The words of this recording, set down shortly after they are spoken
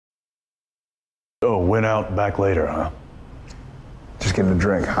Oh, went out, back later, huh? Just getting a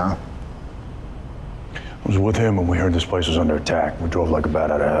drink, huh? I was with him when we heard this place was under attack. We drove like a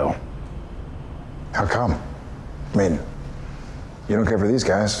bat out of hell. How come? I mean, you don't care for these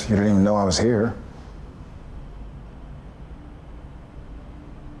guys. You didn't even know I was here.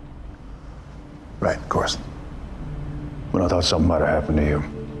 Right, of course. When I thought something might have happened to you.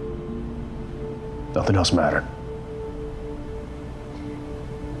 Nothing else mattered.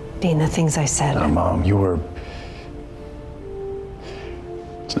 Dean, the things I said. Now, Mom, you were...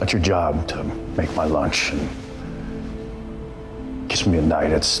 It's not your job to make my lunch and kiss me at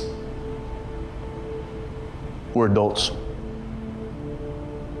night. It's... We're adults.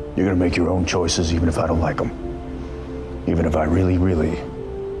 You're gonna make your own choices even if I don't like them. Even if I really, really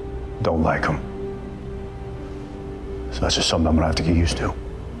don't like them. So that's just something I'm gonna have to get used to.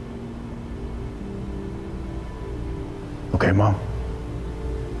 Okay, Mom?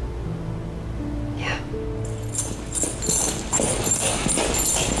 Yeah.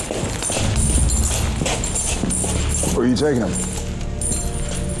 Where are you taking them?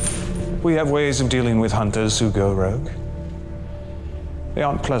 We have ways of dealing with hunters who go rogue. They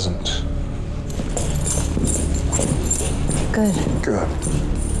aren't pleasant. Good. Good.